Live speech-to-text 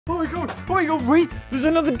Oh my god, wait, there's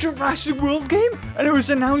another Jurassic World game, and it was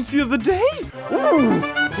announced the other day. Ooh,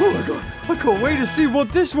 oh my god, I can't wait to see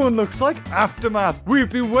what this one looks like. Aftermath, we've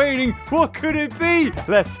been waiting, what could it be?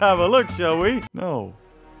 Let's have a look, shall we? No.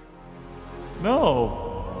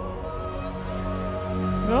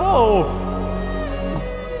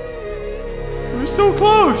 It was so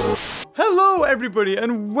close. Hello everybody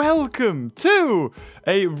and welcome to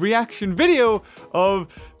a reaction video of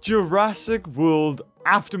Jurassic World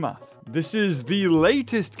Aftermath. This is the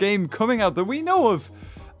latest game coming out that we know of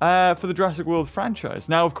for the Jurassic World franchise.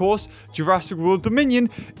 Now, of course, Jurassic World Dominion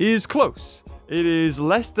is close. It is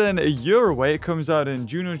less than a year away. It comes out in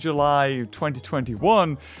June or July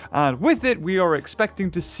 2021. And with it, we are expecting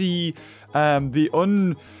to see the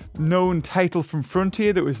unknown title from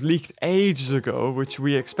Frontier that was leaked ages ago, which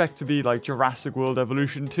we expect to be like Jurassic World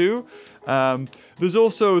Evolution 2. There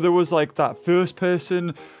was like that first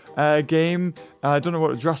person game, I don't know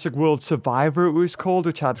what, Jurassic World Survivor it was called,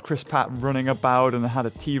 which had Chris Pratt running about and it had a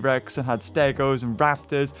T-Rex and had stegos and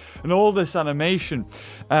raptors and all this animation.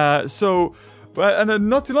 And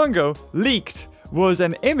not too long ago, leaked was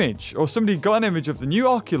an image, or somebody got an image of the new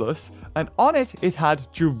Oculus, and on it, it had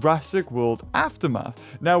Jurassic World Aftermath.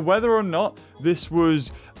 Now, whether or not this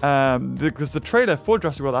was, because the trailer for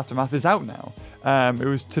Jurassic World Aftermath is out now. It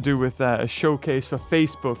was to do with a showcase for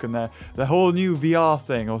Facebook and the whole new VR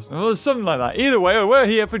thing, or something like that. Either way, we're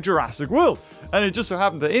here for Jurassic World. And it just so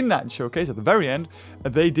happened that in that showcase, at the very end,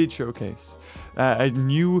 they did showcase a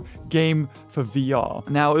new game for VR.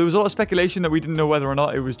 Now, there was a lot of speculation that we didn't know whether or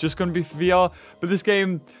not it was just going to be for VR, but this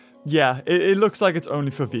game, yeah, it looks like it's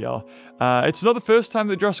only for VR. It's not the first time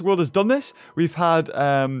that Jurassic World has done this. We've had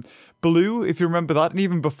Blue, if you remember that, and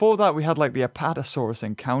even before that, we had like the Apatosaurus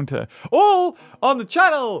encounter, all on the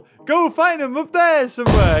channel. Go find them up there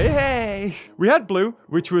somewhere. Yay! We had Blue,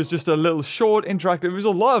 which was just a little short interactive. There was a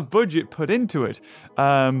lot of budget put into it.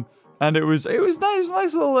 And it was nice,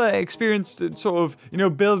 nice little experience to sort of, you know,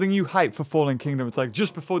 building you hype for Fallen Kingdom. It's like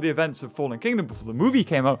just before the events of Fallen Kingdom, before the movie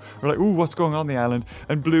came out, we're like, ooh, what's going on the island?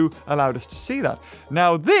 And Blue allowed us to see that.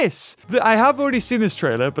 Now I have already seen this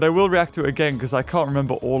trailer, but I will react to it again because I can't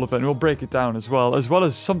remember all of it, and we'll break it down as well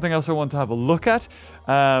as something else I want to have a look at.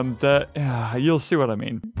 You'll see what I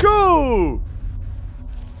mean. Go!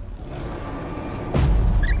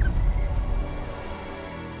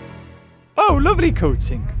 Oh, lovely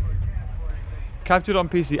coating. Captured on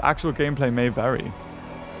PC, actual gameplay may vary.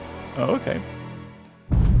 Oh, okay.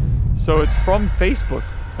 So it's from Facebook.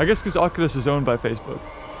 I guess because Oculus is owned by Facebook.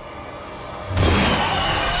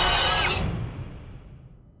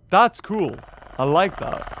 That's cool. I like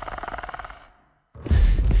that.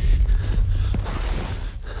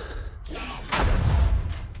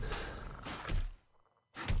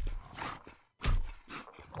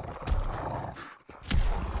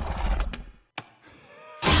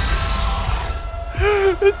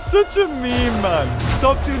 It's such a meme, man.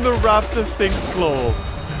 Stop doing the raptor think claw.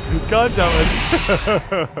 God damn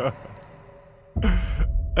it.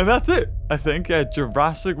 And that's it, I think. Yeah,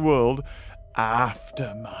 Jurassic World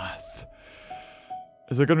Aftermath.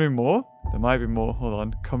 Is there going to be more? There might be more. Hold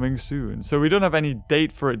on. Coming soon. So we don't have any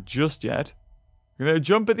date for it just yet. We're going to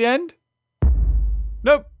jump at the end?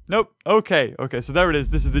 Nope. Nope. Okay. Okay, so there it is.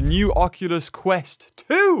 This is the new Oculus Quest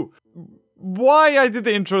 2. Why I did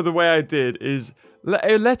the intro the way I did is...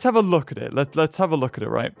 Let's have a look at it. Let's have a look at it,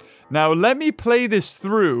 right? Now, let me play this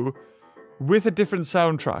through with a different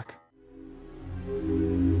soundtrack.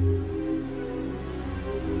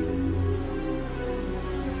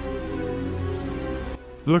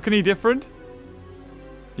 Look any different?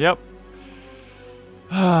 Yep.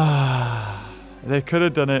 They could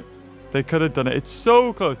have done it. They could have done it. It's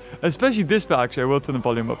so close. Especially this bit, actually. I will turn the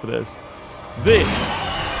volume up for this.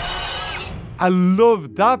 I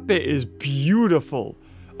love that bit. Is beautiful.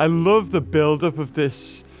 I love the build-up of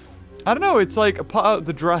this. I don't know, it's like a part of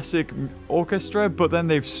the Jurassic orchestra, but then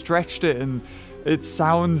they've stretched it and it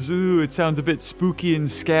sounds a bit spooky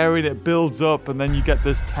and scary, and it builds up, and then you get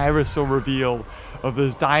this pterosaur reveal of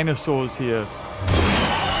there's dinosaurs here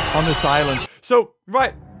on this island. So,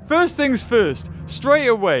 right, first things first, straight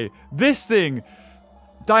away, this thing,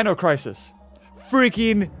 Dino Crisis.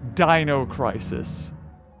 Freaking Dino Crisis.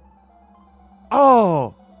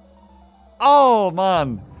 Oh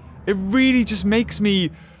man, it really just makes me,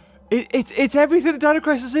 it's everything that Dino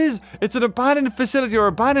Crisis is. It's an abandoned facility or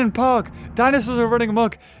abandoned park. Dinosaurs are running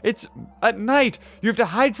amok. It's at night. You have to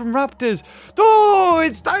hide from raptors. Oh,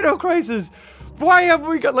 it's Dino Crisis. Why have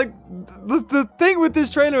we got, like, the thing with this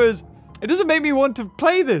trailer is, it doesn't make me want to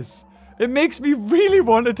play this. It makes me really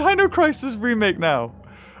want a Dino Crisis remake now.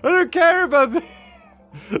 I don't care about this.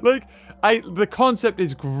 Like, the concept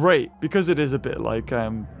is great because it is a bit like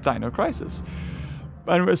Dino Crisis.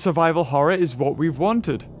 And survival horror is what we've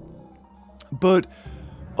wanted. But,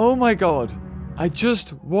 oh my god, I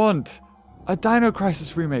just want a Dino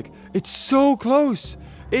Crisis remake. It's so close.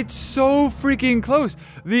 It's so freaking close.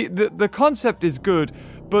 The concept is good,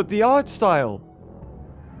 but the art style...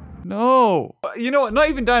 No. You know what? Not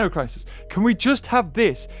even Dino Crisis. Can we just have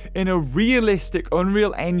this in a realistic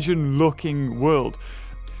Unreal Engine looking world?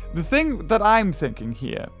 The thing that I'm thinking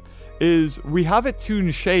here is we have it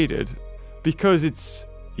toon shaded because it's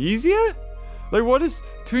easier? Like, what is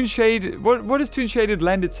toon shaded? What does toon shaded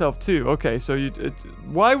lend itself to? Okay, so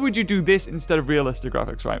why would you do this instead of realistic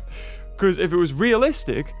graphics, right? Because if it was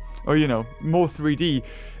realistic, or you know, more 3D,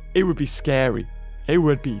 it would be scary. It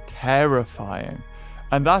would be terrifying.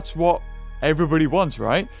 And that's what everybody wants,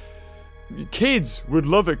 right? Kids would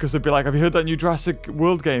love it because they'd be like, have you heard that new Jurassic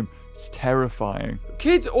World game? It's terrifying.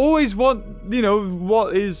 Kids always want, you know,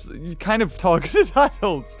 what is kind of targeted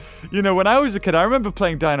adults. You know, when I was a kid, I remember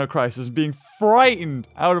playing Dino Crisis, being frightened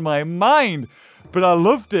out of my mind. But I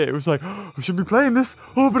loved it. It was like, oh, I should be playing this.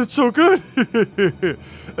 Oh, but it's so good.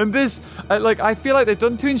 And this, I feel like they've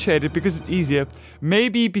done toon shaded because it's easier.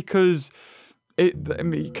 Maybe because...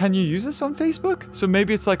 can you use this on Facebook? So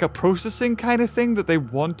maybe it's like a processing kind of thing that they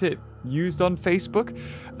want it used on Facebook.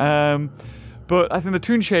 But I think the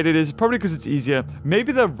toon shaded is probably because it's easier.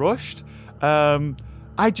 Maybe they're rushed.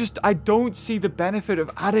 I don't see the benefit of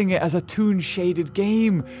adding it as a toon shaded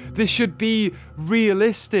game. This should be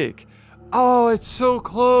realistic. Oh, it's so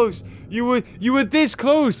close. You were this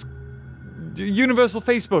close. Universal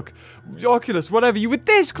Facebook, Oculus, whatever, you were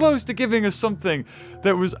this close to giving us something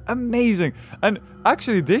that was amazing. And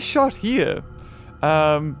actually, this shot here,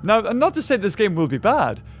 now, not to say this game will be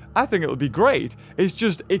bad, I think it'll be great. It's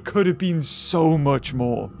just, it could have been so much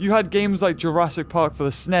more. You had games like Jurassic Park for the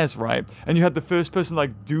SNES, right? And you had the first person,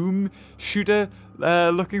 like, Doom shooter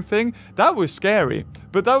looking thing. That was scary.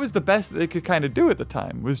 But that was the best that they could kind of do at the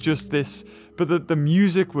time, was just this... But the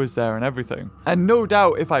music was there and everything. And no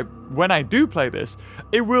doubt, when I do play this,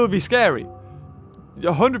 it will be scary.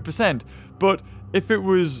 100%. But if it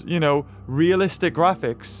was, you know, realistic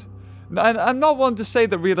graphics... And I'm not one to say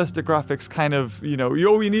that realistic graphics kind of, you know,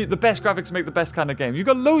 you need the best graphics to make the best kind of game. You've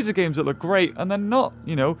got loads of games that look great, and they're not,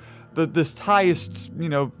 you know, the highest, you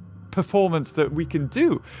know, performance that we can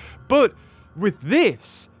do. But with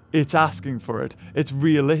this, it's asking for it. It's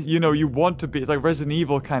real, you know, you want to be, it's like Resident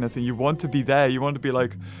Evil kind of thing. You want to be there. You want to be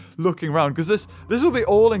like looking around, because this will be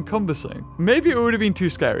all encompassing. Maybe it would have been too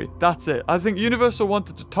scary. That's it. I think Universal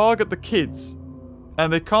wanted to target the kids.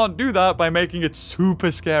 And they can't do that by making it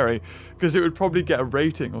super scary, because it would probably get a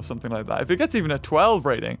rating or something like that. If it gets even a 12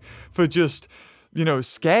 rating for just, you know,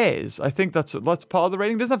 scares, I think that's part of the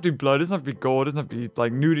rating. It doesn't have to be blood, it doesn't have to be gore, it doesn't have to be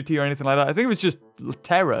like nudity or anything like that. I think it was just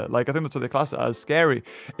terror. Like, I think that's what they class it as, scary.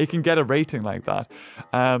 It can get a rating like that.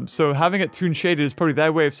 So having it toon shaded is probably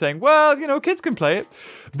their way of saying, well, you know, kids can play it.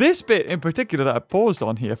 This bit in particular that I paused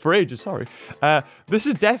on here for ages, sorry. This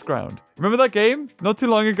is Death Ground. Remember that game not too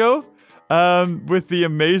long ago? With the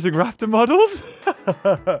amazing raptor models.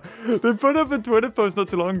 They put up a Twitter post not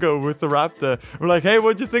too long ago with the raptor. We're like, hey,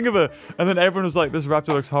 what'd you think of it? And then everyone was like, this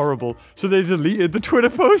raptor looks horrible. So they deleted the Twitter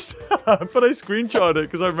post. But I screenshot it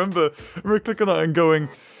because I remember clicking on it and going,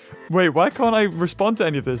 wait, why can't I respond to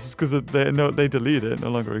any of this? It's because they deleted it. It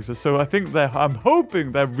no longer exists. So I think I'm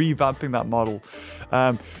hoping they're revamping that model.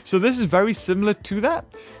 So this is very similar to that.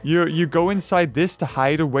 You go inside this to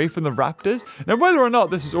hide away from the raptors. Now, whether or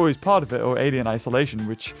not this was always part of it, or Alien Isolation,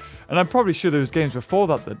 and I'm probably sure there was games before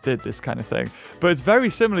that did this kind of thing, but it's very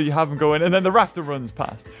similar. You have them go in, and then the raptor runs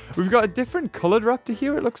past. We've got a different colored raptor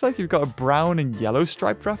here, it looks like. You've got a brown and yellow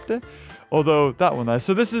striped raptor. Although, that one there.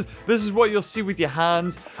 So this is what you'll see with your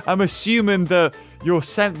hands. I'm assuming that you're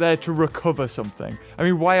sent there to recover something. I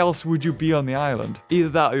mean, why else would you be on the island? Either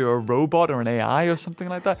that or you're a robot or an AI or something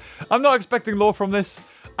like that. I'm not expecting lore from this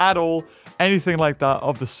at all. Anything like that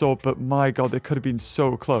of the sort, but my god, it could have been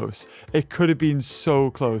so close. It could have been so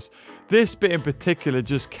close. This bit in particular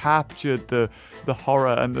just captured the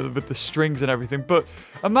horror and with the strings and everything. But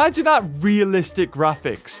imagine that realistic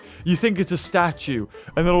graphics. You think it's a statue,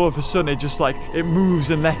 and then all of a sudden it just like, it moves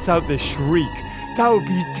and lets out this shriek. That would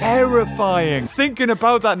be terrifying. Thinking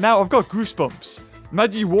about that now, I've got goosebumps.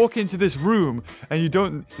 Imagine you walk into this room and you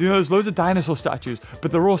know, there's loads of dinosaur statues,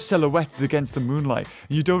 but they're all silhouetted against the moonlight.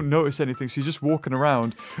 And you don't notice anything, so you're just walking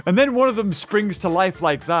around. And then one of them springs to life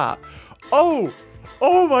like that.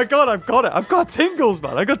 Oh my god, I've got it. I've got tingles,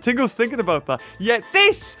 man. I got tingles thinking about that. Yet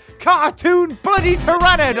this cartoon bloody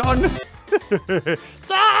pteranodon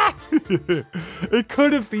It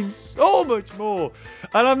could have been so much more.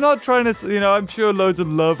 And I'm not trying to, you know, I'm sure loads of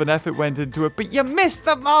love and effort went into it, but you missed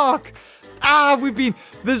the mark.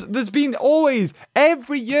 There's been always,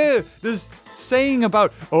 every year, there's saying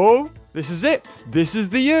about, oh, this is it. This is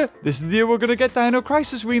the year. This is the year we're going to get Dino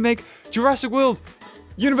Crisis remake. Jurassic World.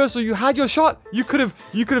 Universal, you had your shot. You could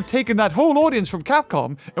have taken that whole audience from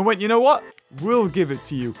Capcom and went, you know what? We'll give it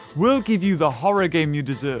to you. We'll give you the horror game you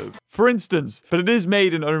deserve. For instance, but it is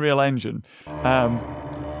made in Unreal Engine. I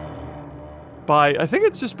think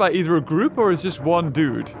it's just by either a group or it's just one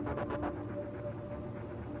dude.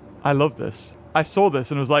 I love this. I saw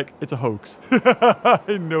this and was like, it's a hoax.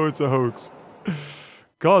 I know it's a hoax.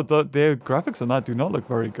 God, the graphics on that do not look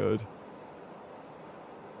very good.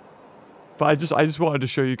 But I just wanted to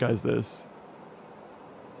show you guys this.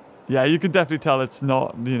 Yeah, you can definitely tell it's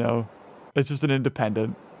not, you know, it's just an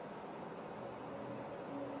independent.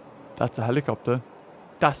 That's a helicopter.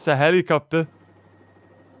 That's a helicopter.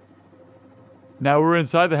 Now we're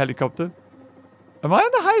inside the helicopter. Am I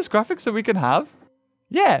on the highest graphics that we can have?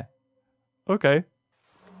 Yeah. Okay.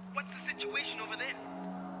 What's the situation over there?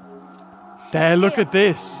 There, look at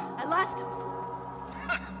this. I lost him.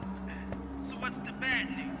 So what's the bad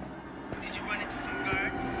news? Did you run into some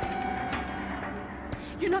guards?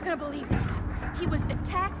 You're not gonna believe this. He was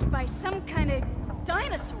attacked by some kind of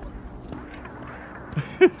dinosaur.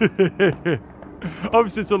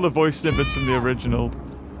 Obviously, it's all the voice snippets from the original.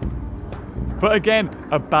 But again,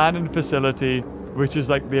 abandoned facility, which is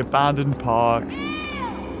like the abandoned park.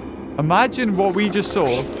 Imagine what we just saw.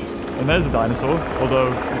 What is this? And there's a dinosaur, although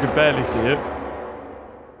you can barely see it.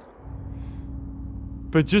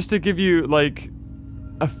 But just to give you, like,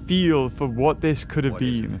 a feel for what this could have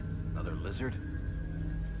been. Another lizard?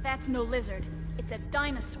 That's no lizard. It's a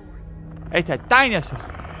dinosaur. It's a dinosaur.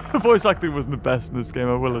 The voice acting wasn't the best in this game,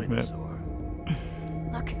 I will admit.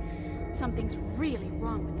 Look, something's really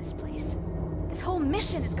wrong with this place. This whole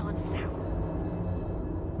mission has gone sour.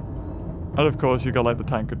 And of course, you got like the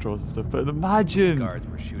tank controls and stuff. But imagine. These guards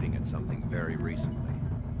were shooting at something very recently.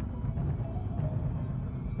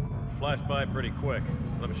 Flashed by pretty quick,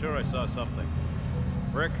 but I'm sure I saw something.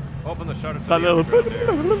 Rick, open the shutter to That the little bit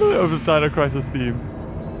underground area. of the Dino Crisis theme.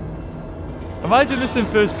 Imagine this in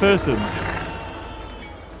first person.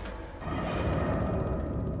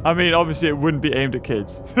 I mean, obviously it wouldn't be aimed at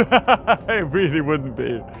kids. It really wouldn't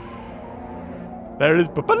be. There it is.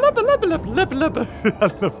 I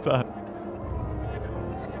love that.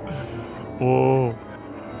 Oh.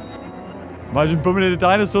 Imagine bumping into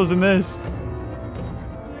dinosaurs in this.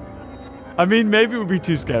 I mean, maybe it would be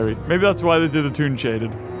too scary. Maybe that's why they did the toon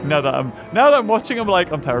shaded. Now that I'm watching, I'm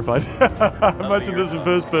like, I'm terrified. Imagine this in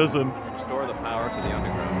first person. Restore the power to the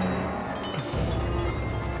underground.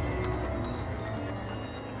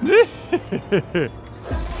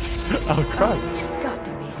 I'll crouch. Got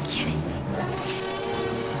to be kidding me.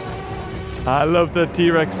 I love the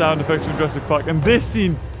T-Rex sound effects from Jurassic Park, and this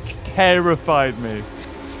scene terrified me.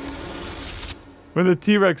 When the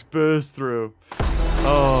T-Rex burst through.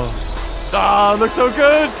 Oh. Ah, it looks so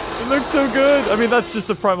good! It looks so good! I mean, that's just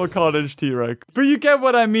the Primal Carnage T-Rex. But you get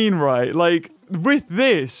what I mean, right? Like, with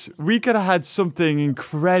this, we could have had something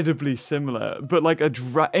incredibly similar, but like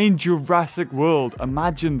in Jurassic World.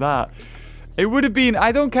 Imagine that. It would have been,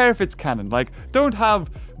 I don't care if it's canon, like, don't have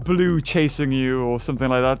Blue chasing you or something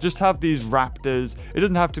like that. Just have these raptors. It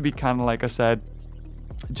doesn't have to be canon, like I said.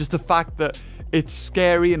 Just the fact that it's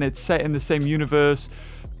scary and it's set in the same universe,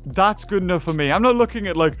 that's good enough for me. I'm not looking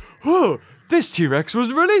at like, oh, this T-Rex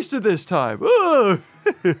was released at this time. Oh.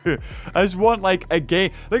 I just want like a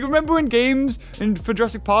game. Like, remember when games for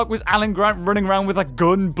Jurassic Park was Alan Grant running around with a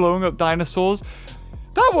gun blowing up dinosaurs?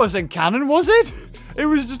 That wasn't canon, was it? It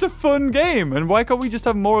was just a fun game. And why can't we just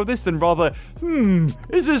have more of this than rather,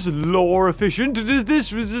 is this lore efficient? Was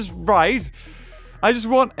this right? I just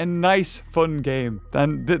want a nice, fun game.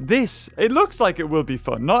 And this, it looks like it will be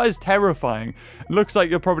fun. Not as terrifying. It looks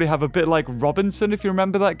like you'll probably have a bit like Robinson, if you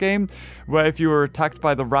remember that game, where if you were attacked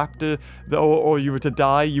by the raptor, or you were to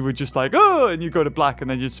die, you would just like, oh, and you go to black,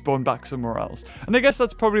 and then you'd spawn back somewhere else. And I guess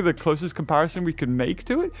that's probably the closest comparison we can make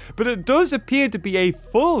to it. But it does appear to be a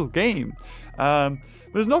full game.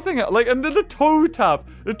 There's nothing like, and then the toe tap.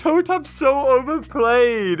 The toe tap's so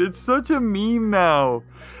overplayed. It's such a meme now.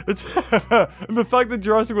 It's and the fact that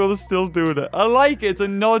Jurassic World is still doing it. I like it. It's a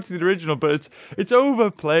nod to the original, but it's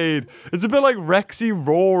overplayed. It's a bit like Rexy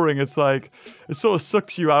roaring. It's like, it sort of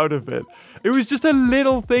sucks you out of it. It was just a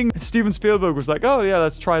little thing. Steven Spielberg was like, oh yeah,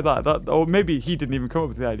 let's try that. Or maybe he didn't even come up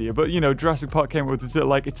with the idea, but you know, Jurassic Park came up with this,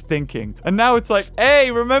 like, it's thinking. And now it's like,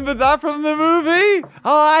 hey, remember that from the movie?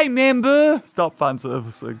 Oh, I remember. Stop fan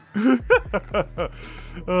servicing.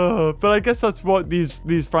 But I guess that's what these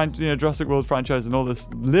Jurassic World franchise and all this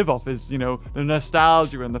live off is, you know, the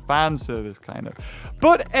nostalgia and the fan service kind of.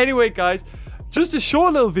 But anyway, guys, just a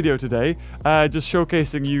short little video today, just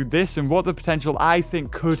showcasing you this and what the potential I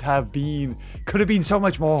think could have been. Could have been so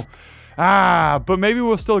much more. But maybe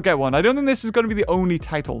we'll still get one. I don't think this is going to be the only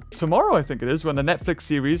title. Tomorrow, I think it is, when the Netflix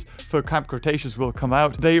series for Camp Cretaceous will come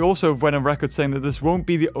out. They also went on record saying that this won't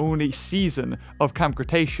be the only season of Camp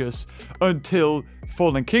Cretaceous until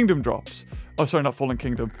Fallen Kingdom drops. Oh, sorry, not Fallen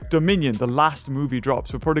Kingdom. Dominion, the last movie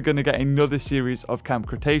drops. We're probably going to get another series of Camp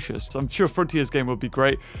Cretaceous. I'm sure Frontier's game will be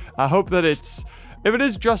great. I hope that it's... If it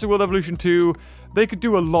is Jurassic World Evolution 2, they could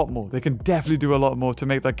do a lot more. They can definitely do a lot more to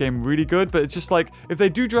make that game really good. But it's just like, if they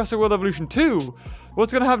do Jurassic World Evolution 2,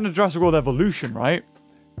 what's going to happen to Jurassic World Evolution, right?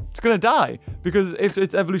 It's going to die. Because if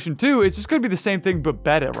it's Evolution 2, it's just going to be the same thing but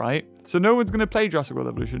better, right? So no one's going to play Jurassic World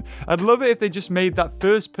Evolution. I'd love it if they just made that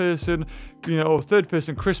first person, you know, or third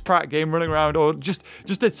person Chris Pratt game running around, or just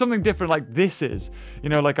did something different like this is, you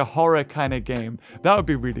know, like a horror kind of game. That would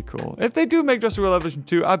be really cool. If they do make Jurassic World Evolution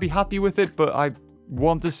 2, I'd be happy with it, but I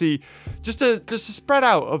want to see just a spread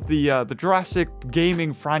out of the Jurassic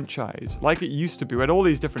gaming franchise like it used to be. We had all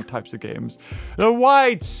these different types of games, a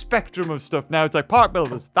wide spectrum of stuff. Now it's like park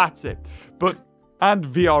builders, that's it. And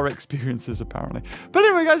VR experiences, apparently. But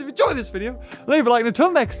anyway, guys, if you enjoyed this video, leave a like. And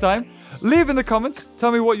until next time, leave in the comments.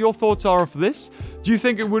 Tell me what your thoughts are of this. Do you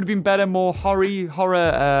think it would have been better, more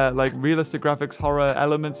horror, like realistic graphics, horror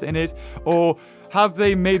elements in it? Or have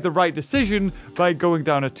they made the right decision by going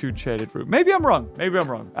down a toon shaded route? Maybe I'm wrong. Maybe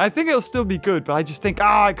I'm wrong. I think it'll still be good, but I just think,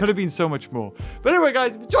 it could have been so much more. But anyway,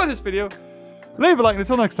 guys, if you enjoyed this video, leave a like. And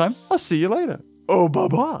until next time, I'll see you later. Oh,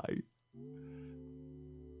 bye-bye.